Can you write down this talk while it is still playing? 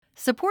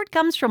Support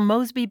comes from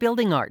Mosby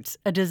Building Arts,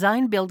 a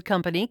design-build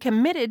company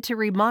committed to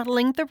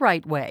remodeling the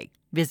right way.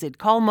 Visit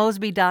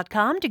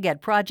callmosby.com to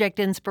get project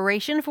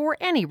inspiration for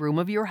any room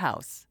of your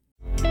house.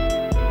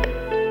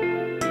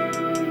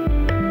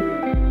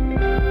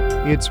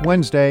 It's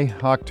Wednesday,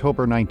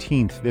 October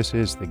 19th. This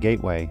is The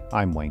Gateway.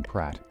 I'm Wayne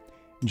Pratt.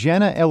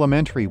 Jena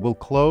Elementary will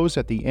close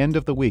at the end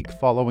of the week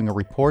following a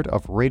report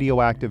of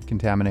radioactive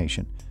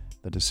contamination.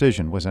 The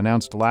decision was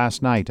announced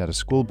last night at a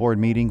school board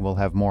meeting. We'll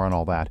have more on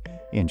all that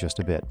in just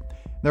a bit.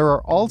 There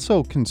are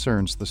also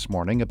concerns this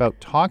morning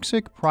about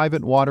toxic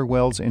private water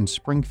wells in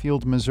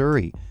Springfield,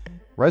 Missouri.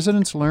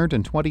 Residents learned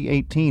in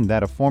 2018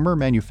 that a former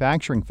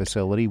manufacturing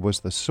facility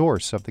was the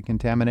source of the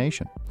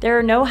contamination. There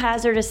are no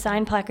hazardous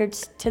sign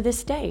placards to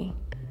this day,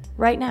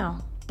 right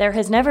now. There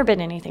has never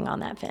been anything on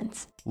that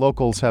fence.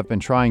 Locals have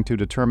been trying to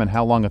determine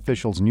how long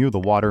officials knew the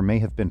water may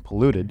have been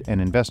polluted. An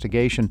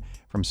investigation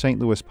from St.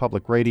 Louis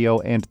Public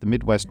Radio and the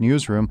Midwest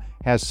Newsroom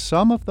has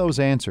some of those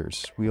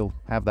answers. We'll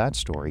have that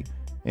story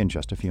in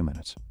just a few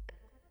minutes.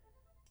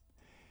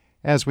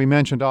 As we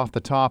mentioned off the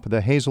top,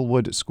 the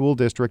Hazelwood School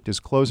District is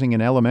closing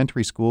an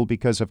elementary school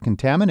because of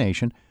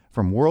contamination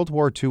from World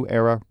War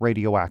II-era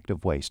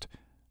radioactive waste.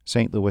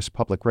 St. Louis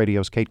Public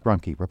Radio's Kate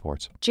Grumke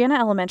reports. Jena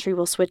Elementary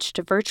will switch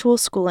to virtual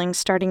schooling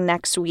starting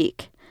next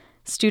week.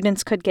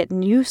 Students could get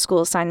new school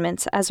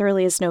assignments as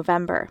early as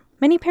November.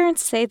 Many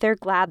parents say they're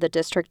glad the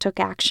district took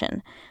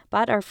action,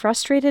 but are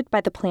frustrated by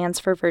the plans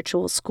for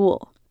virtual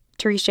school.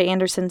 Teresha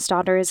Anderson's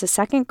daughter is a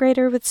second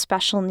grader with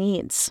special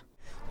needs.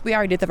 We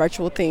already did the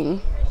virtual thing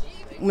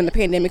when the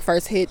pandemic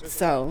first hit,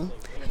 so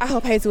I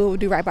hope Hazelwood will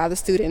do right by the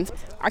students.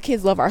 Our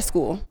kids love our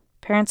school.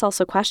 Parents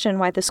also question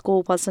why the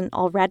school wasn't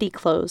already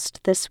closed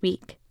this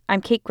week.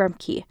 I'm Kate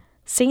Grumke,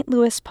 St.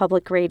 Louis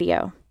Public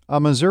Radio. A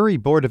Missouri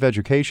Board of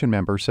Education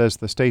member says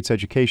the state's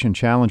education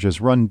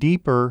challenges run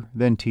deeper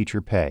than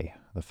teacher pay.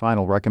 The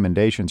final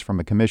recommendations from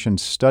a commission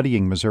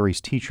studying Missouri's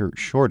teacher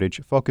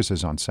shortage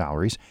focuses on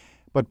salaries.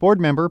 But board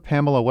member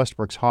Pamela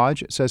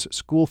Westbrooks-Hodge says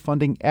school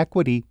funding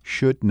equity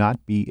should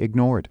not be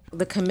ignored.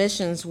 The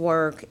commission's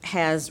work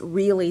has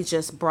really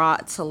just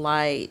brought to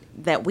light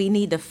that we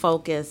need to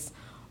focus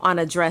on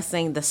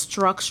addressing the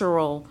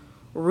structural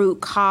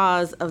root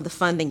cause of the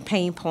funding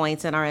pain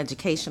points in our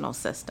educational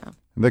system.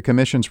 The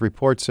commission's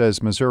report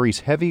says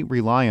Missouri's heavy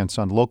reliance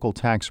on local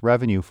tax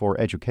revenue for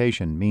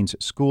education means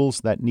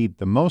schools that need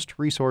the most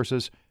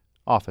resources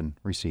often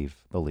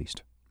receive the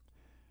least.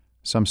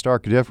 Some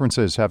stark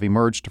differences have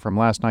emerged from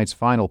last night's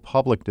final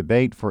public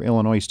debate for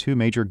Illinois' two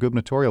major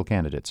gubernatorial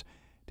candidates.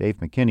 Dave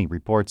McKinney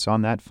reports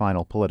on that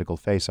final political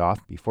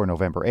face-off before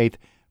November 8th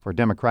for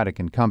Democratic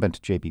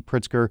incumbent J.B.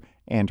 Pritzker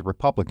and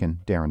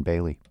Republican Darren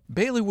Bailey.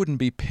 Bailey wouldn't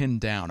be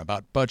pinned down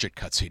about budget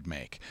cuts he'd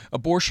make,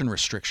 abortion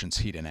restrictions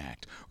he'd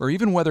enact, or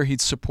even whether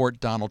he'd support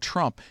Donald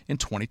Trump in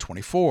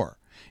 2024.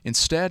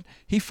 Instead,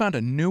 he found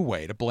a new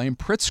way to blame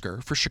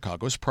Pritzker for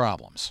Chicago's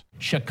problems.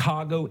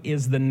 Chicago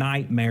is the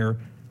nightmare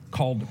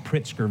called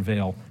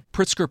Pritzkerville.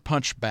 Pritzker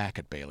punched back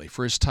at Bailey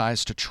for his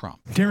ties to Trump.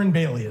 Darren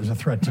Bailey is a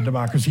threat to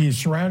democracy. He's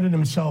surrounded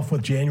himself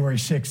with January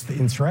 6th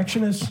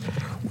insurrectionists,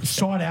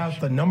 sought out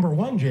the number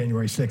one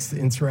January 6th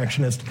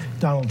insurrectionist,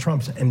 Donald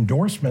Trump's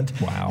endorsement.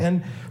 Wow.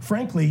 And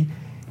frankly,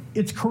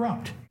 it's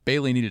corrupt.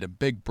 Bailey needed a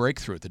big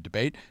breakthrough at the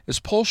debate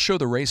as polls show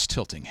the race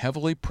tilting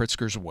heavily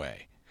Pritzker's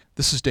way.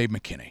 This is Dave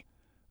McKinney.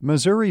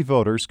 Missouri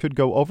voters could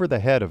go over the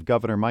head of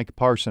Governor Mike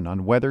Parson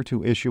on whether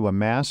to issue a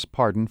mass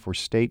pardon for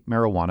state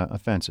marijuana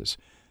offenses.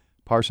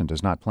 Parson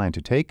does not plan to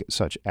take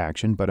such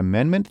action, but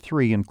Amendment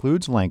 3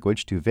 includes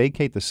language to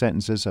vacate the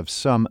sentences of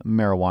some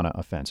marijuana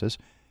offenses.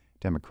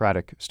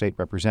 Democratic State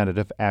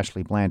Representative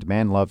Ashley Bland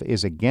Manlove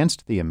is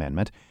against the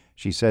amendment.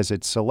 She says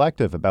it's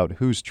selective about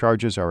whose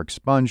charges are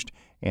expunged,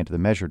 and the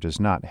measure does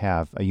not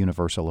have a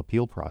universal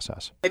appeal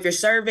process. If you're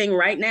serving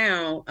right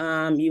now,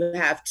 you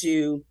have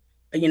to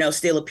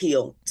still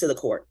appeal to the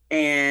court.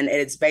 And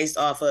it's based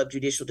off of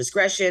judicial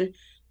discretion,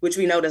 which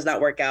we know does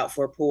not work out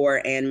for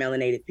poor and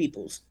melanated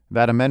peoples.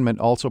 That amendment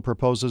also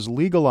proposes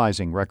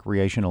legalizing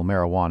recreational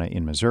marijuana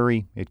in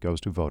Missouri. It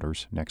goes to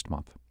voters next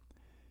month.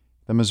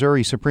 The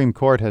Missouri Supreme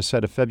Court has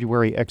set a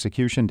February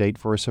execution date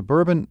for a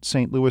suburban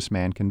St. Louis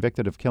man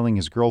convicted of killing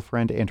his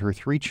girlfriend and her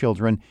 3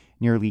 children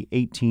nearly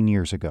 18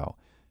 years ago.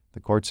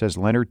 The court says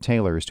Leonard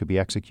Taylor is to be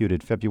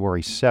executed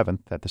February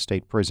 7th at the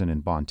state prison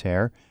in Bonne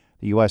Terre.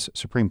 The U.S.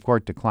 Supreme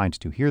Court declined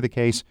to hear the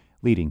case,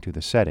 leading to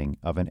the setting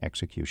of an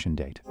execution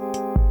date.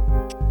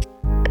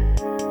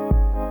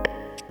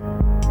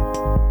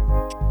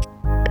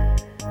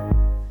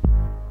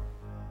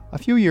 A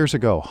few years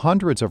ago,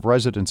 hundreds of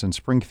residents in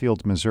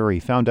Springfield, Missouri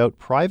found out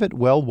private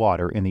well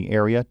water in the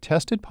area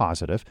tested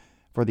positive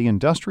for the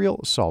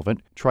industrial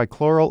solvent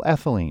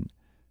trichloroethylene.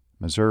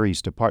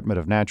 Missouri's Department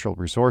of Natural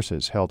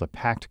Resources held a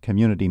packed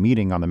community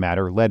meeting on the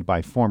matter led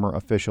by former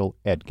official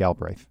Ed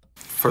Galbraith.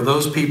 For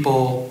those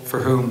people for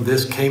whom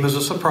this came as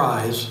a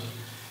surprise,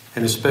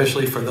 and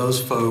especially for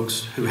those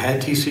folks who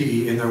had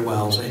TCE in their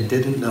wells and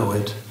didn't know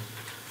it,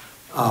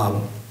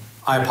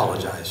 I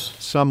apologize.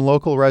 Some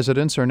local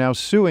residents are now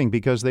suing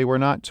because they were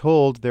not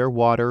told their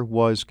water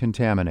was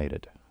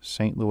contaminated.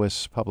 St.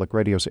 Louis Public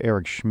Radio's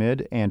Eric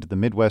Schmid and the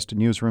Midwest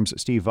Newsroom's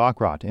Steve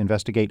Vachrot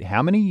investigate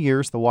how many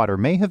years the water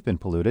may have been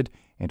polluted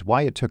and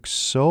why it took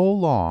so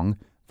long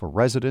for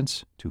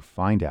residents to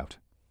find out.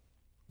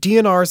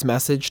 DNR's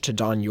message to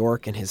Don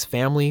York and his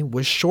family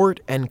was short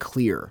and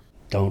clear.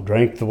 Don't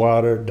drink the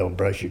water. Don't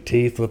brush your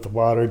teeth with the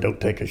water.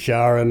 Don't take a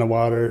shower in the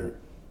water.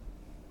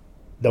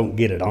 Don't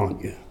get it on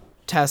you.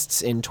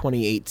 Tests in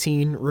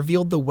 2018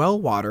 revealed the well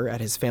water at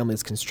his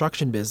family's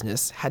construction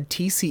business had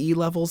TCE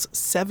levels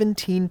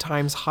 17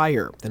 times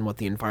higher than what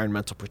the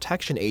Environmental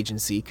Protection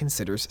Agency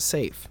considers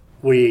safe.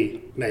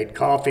 We made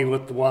coffee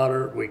with the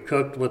water. We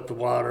cooked with the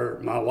water.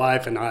 My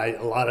wife and I,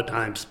 a lot of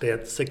times,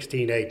 spent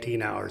 16,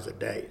 18 hours a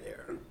day there.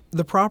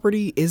 The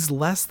property is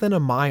less than a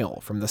mile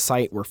from the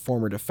site where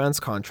former defense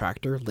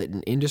contractor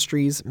Litton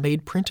Industries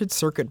made printed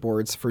circuit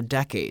boards for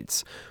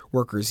decades.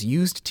 Workers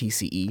used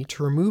TCE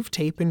to remove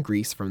tape and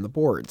grease from the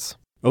boards.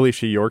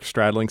 Alicia York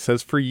Stradling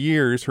says for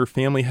years her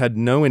family had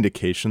no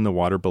indication the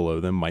water below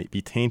them might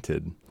be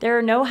tainted. There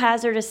are no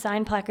hazardous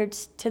sign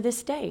placards to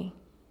this day,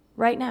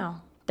 right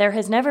now. There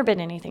has never been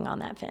anything on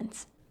that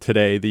fence.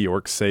 Today, the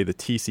Yorks say the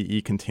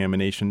TCE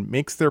contamination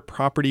makes their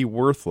property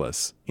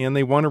worthless, and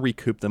they want to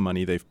recoup the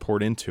money they've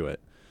poured into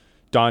it.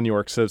 Don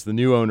York says the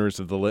new owners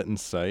of the Litton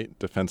site,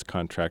 defense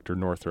contractor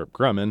Northrop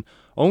Grumman,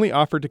 only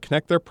offered to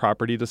connect their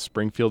property to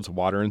Springfield's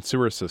water and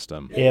sewer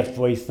system. If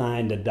we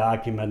signed a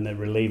document that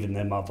relieving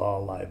them of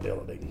all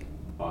liability.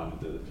 On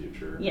into the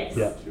future. Yes.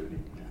 Yeah.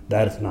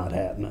 That's not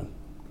happening.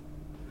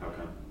 How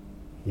come?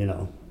 You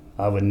know,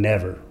 I would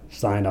never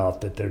sign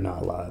off that they're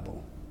not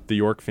liable. The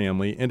York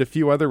family and a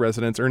few other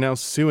residents are now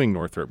suing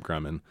Northrop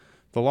Grumman.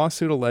 The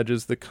lawsuit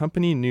alleges the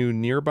company knew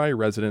nearby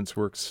residents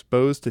were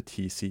exposed to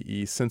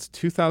TCE since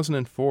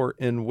 2004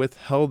 and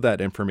withheld that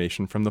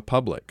information from the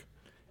public.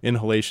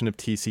 Inhalation of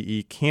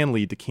TCE can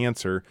lead to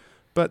cancer,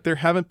 but there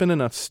haven't been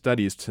enough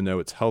studies to know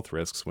its health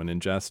risks when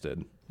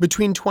ingested.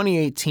 Between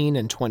 2018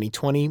 and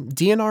 2020,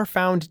 DNR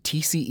found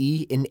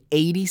TCE in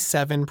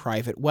 87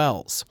 private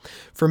wells.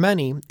 For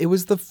many, it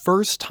was the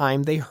first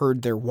time they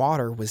heard their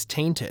water was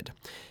tainted.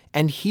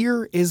 And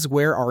here is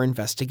where our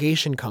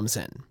investigation comes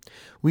in.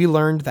 We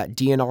learned that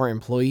DNR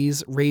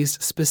employees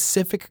raised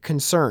specific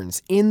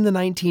concerns in the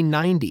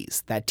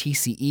 1990s that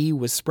TCE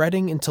was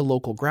spreading into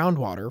local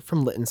groundwater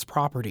from Litton's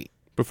property.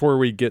 Before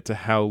we get to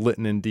how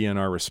Litton and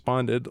DNR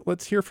responded,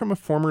 let's hear from a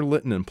former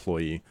Litton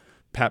employee.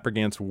 Pat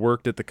Brigance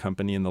worked at the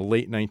company in the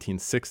late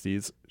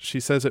 1960s.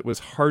 She says it was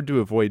hard to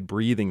avoid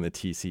breathing the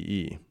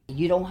TCE.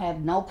 You don't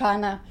have no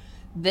kind of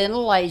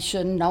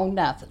ventilation, no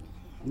nothing.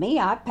 Me,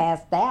 I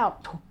passed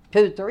out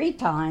 2-3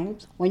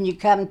 times. When you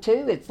come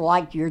to, it's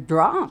like you're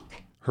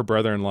drunk. Her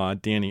brother-in-law,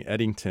 Danny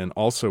Eddington,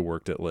 also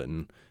worked at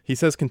Litton. He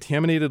says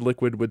contaminated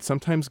liquid would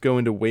sometimes go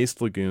into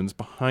waste lagoons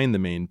behind the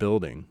main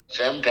building.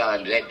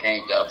 Sometimes that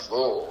tank got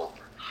full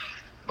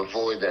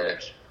before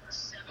the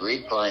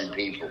reclaim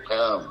people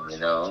come, you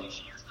know.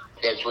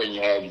 That's when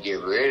you have to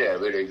get rid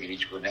of it or you're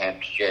just going to have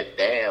to shut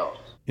down.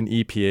 An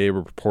EPA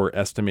report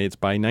estimates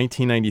by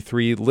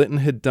 1993, Litton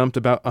had dumped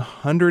about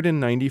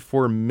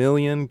 194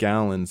 million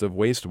gallons of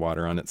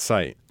wastewater on its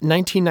site.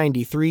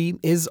 1993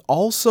 is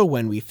also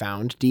when we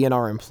found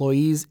DNR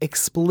employees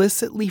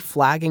explicitly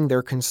flagging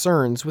their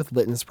concerns with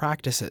Litton's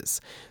practices.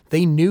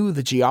 They knew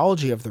the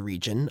geology of the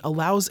region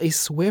allows a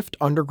swift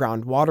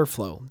underground water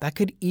flow that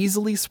could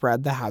easily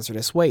spread the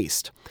hazardous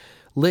waste.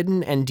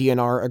 Litton and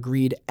DNR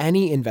agreed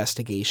any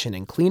investigation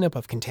and cleanup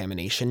of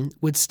contamination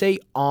would stay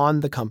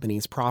on the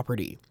company's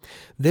property.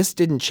 This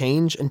didn't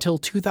change until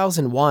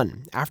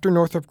 2001, after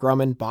Northrop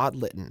Grumman bought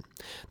Litton.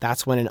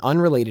 That's when an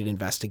unrelated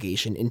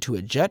investigation into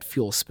a jet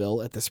fuel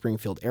spill at the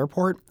Springfield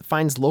airport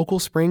finds local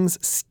springs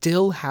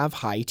still have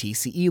high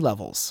TCE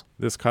levels.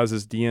 This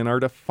causes DNR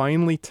to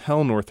finally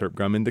tell Northrop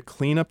Grumman to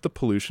clean up the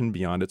pollution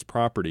beyond its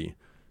property.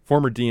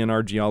 Former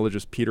DNR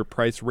geologist Peter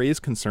Price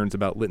raised concerns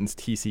about Litton's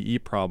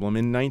TCE problem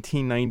in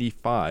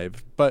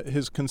 1995, but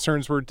his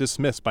concerns were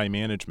dismissed by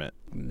management.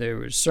 There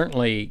was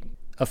certainly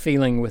a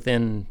feeling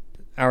within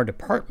our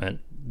department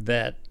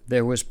that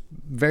there was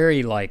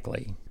very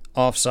likely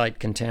off-site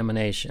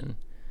contamination,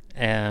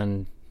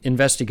 and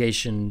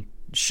investigation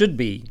should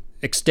be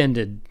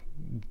extended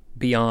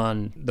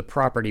beyond the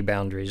property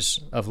boundaries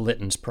of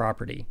Litton's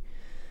property.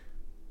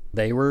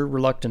 They were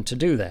reluctant to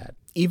do that.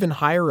 Even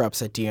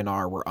higher-ups at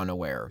DNR were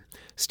unaware.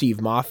 Steve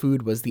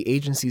Mahfood was the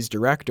agency's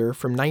director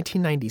from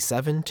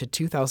 1997 to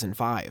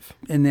 2005.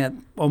 In that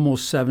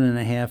almost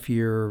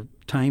 7.5-year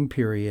time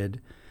period,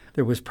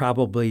 there was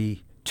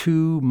probably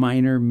 2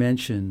 minor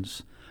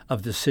mentions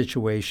of the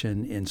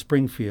situation in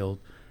Springfield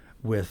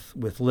with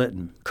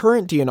Litton.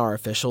 Current DNR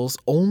officials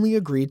only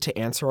agreed to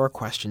answer our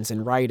questions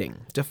in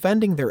writing,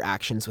 defending their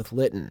actions with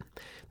Litton.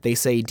 They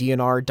say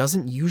DNR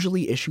doesn't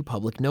usually issue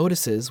public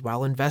notices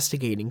while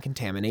investigating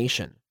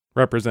contamination.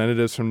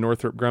 Representatives from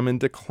Northrop Grumman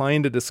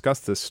declined to discuss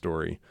this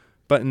story,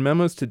 but in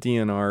memos to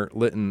DNR,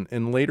 Litton,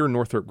 and later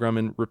Northrop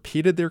Grumman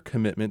repeated their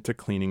commitment to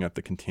cleaning up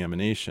the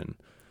contamination.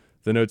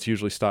 The notes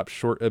usually stopped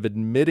short of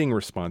admitting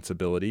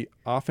responsibility,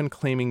 often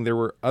claiming there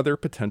were other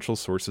potential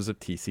sources of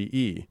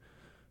TCE.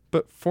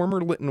 But former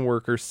Litton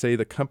workers say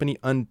the company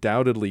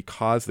undoubtedly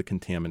caused the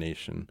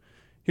contamination.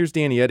 Here's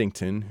Danny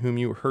Eddington, whom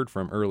you heard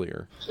from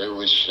earlier. There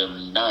was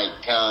some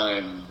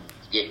nighttime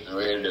getting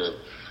rid of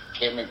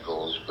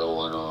chemicals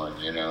going on,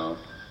 you know.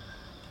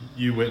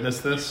 You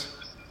witnessed this?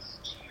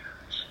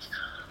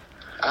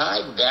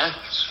 I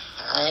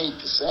hate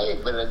to say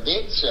it, but I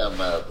did some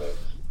of it.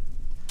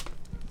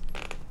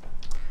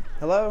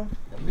 Hello?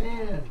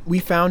 We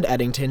found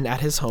Eddington at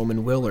his home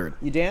in Willard.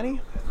 You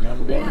Danny?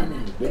 I'm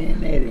Dan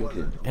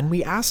Eddington. And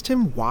we asked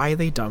him why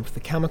they dumped the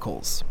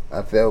chemicals.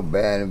 I felt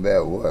bad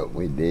about what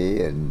we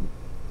did,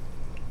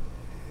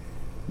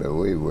 but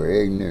we were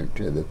ignorant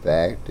to the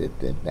fact at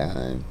the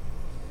time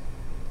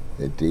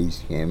that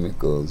these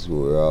chemicals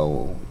were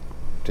all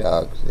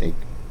toxic.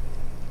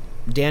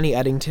 Danny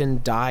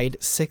Eddington died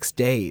 6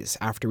 days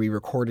after we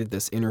recorded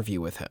this interview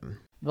with him.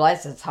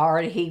 Bless his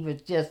heart, he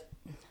was just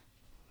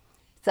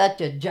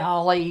such a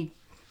jolly,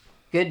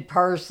 good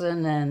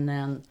person,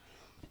 and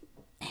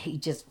he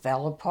just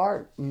fell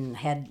apart and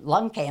had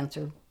lung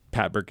cancer.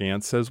 Pat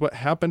Bergant says what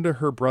happened to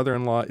her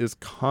brother-in-law is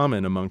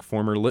common among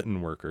former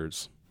Litton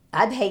workers.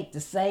 I'd hate to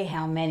say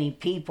how many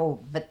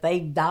people, but they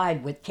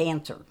died with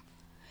cancer.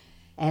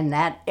 And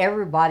that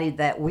everybody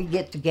that we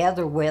get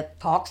together with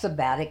talks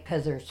about it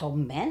because there's so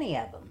many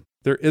of them.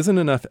 There isn't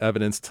enough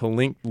evidence to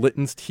link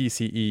Litton's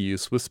TCE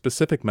use with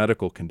specific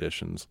medical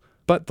conditions,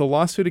 but the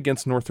lawsuit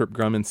against Northrop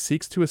Grumman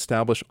seeks to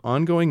establish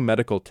ongoing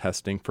medical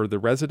testing for the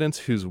residents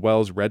whose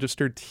wells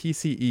registered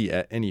TCE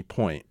at any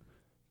point.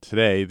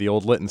 Today, the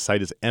old Litton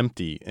site is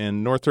empty,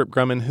 and Northrop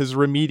Grumman has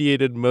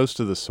remediated most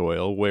of the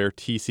soil where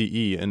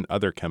TCE and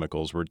other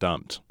chemicals were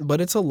dumped. But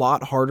it's a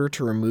lot harder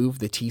to remove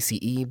the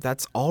TCE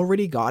that's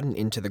already gotten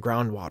into the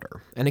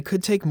groundwater, and it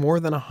could take more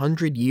than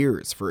 100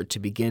 years for it to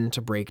begin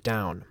to break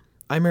down.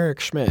 I'm Eric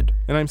Schmid.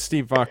 And I'm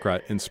Steve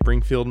Vokrat in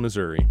Springfield,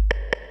 Missouri.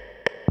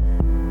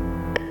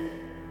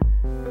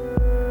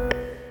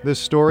 This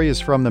story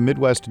is from the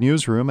Midwest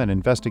Newsroom, an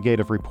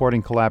investigative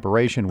reporting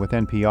collaboration with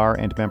NPR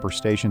and member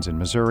stations in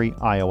Missouri,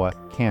 Iowa,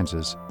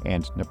 Kansas,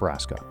 and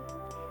Nebraska.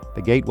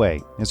 The Gateway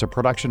is a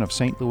production of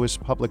St. Louis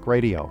Public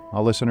Radio,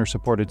 a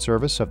listener-supported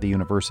service of the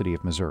University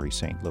of Missouri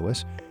St.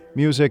 Louis.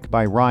 Music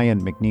by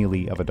Ryan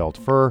McNeely of Adult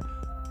Fur.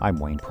 I'm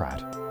Wayne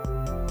Pratt.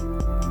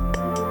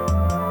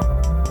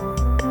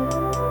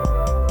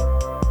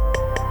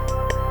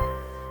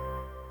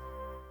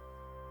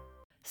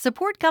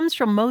 Support comes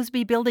from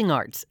Mosby Building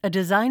Arts, a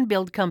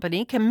design-build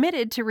company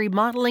committed to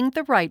remodeling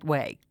the right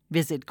way.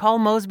 Visit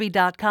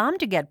callmosby.com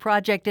to get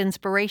project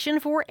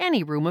inspiration for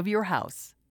any room of your house.